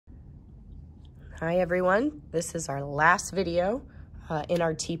Hi everyone, this is our last video in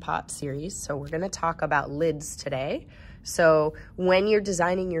our Teapot series. So we're going to talk about lids today. So when you're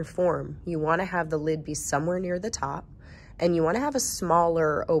designing your form, you want to have the lid be somewhere near the top and you want to have a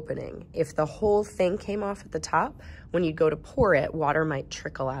smaller opening. If the whole thing came off at the top, when you go to pour it, water might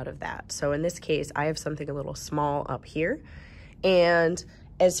trickle out of that. So in this case, I have something a little small up here. And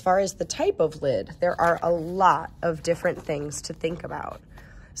as far as the type of lid, there are a lot of different things to think about.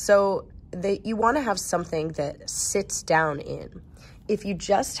 So you want to have something that sits down in. If you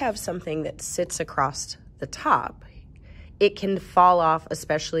just have something that sits across the top, it can fall off,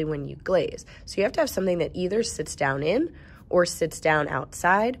 especially when you glaze. So you have to have something that either sits down in or sits down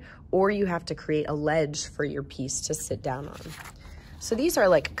outside, or you have to create a ledge for your piece to sit down on. So these are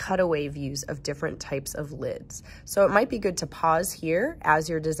like cutaway views of different types of lids. So it might be good to pause here as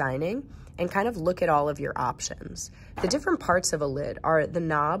you're designing and kind of look at all of your options. The different parts of a lid are the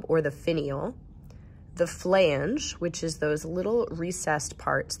knob or the finial, the flange, which is those little recessed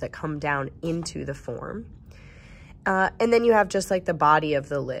parts that come down into the form, and then you have just like the body of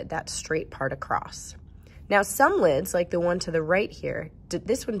the lid, that straight part across. Now some lids, like the one to the right here,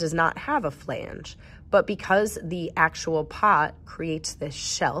 this one does not have a flange, but because the actual pot creates this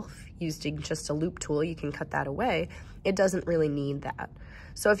shelf using just a loop tool, you can cut that away, it doesn't really need that.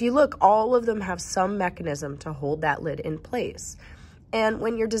 So if you look, all of them have some mechanism to hold that lid in place. And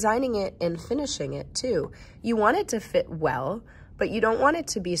when you're designing it and finishing it too, you want it to fit well, but you don't want it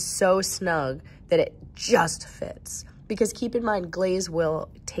to be so snug that it just fits. Because keep in mind, glaze will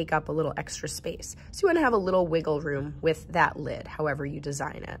take up a little extra space. So you want to have a little wiggle room with that lid, however you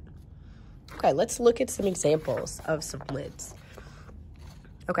design it. Okay, let's look at some examples of some lids.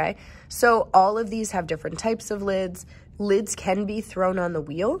 Okay, so all of these have different types of lids. Lids can be thrown on the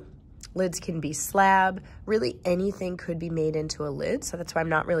wheel. Lids can be slab. Really anything could be made into a lid. So that's why I'm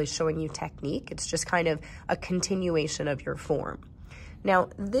not really showing you technique. It's just kind of a continuation of your form. Now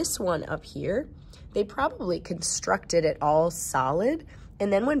this one up here, they probably constructed it all solid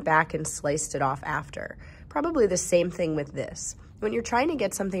and then went back and sliced it off after. Probably the same thing with this. When you're trying to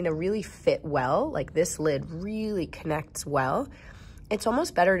get something to really fit well, like this lid really connects well, it's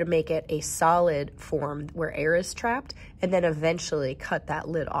almost better to make it a solid form where air is trapped and then eventually cut that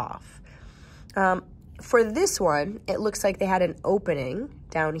lid off. For this one, it looks like they had an opening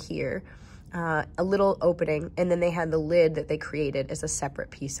down here, a little opening, and then they had the lid that they created as a separate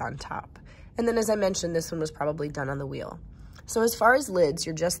piece on top. And then as I mentioned, this one was probably done on the wheel. So as far as lids,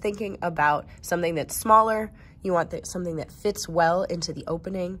 you're just thinking about something that's smaller. You want something that fits well into the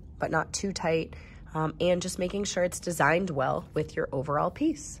opening, but not too tight. And just making sure it's designed well with your overall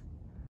piece.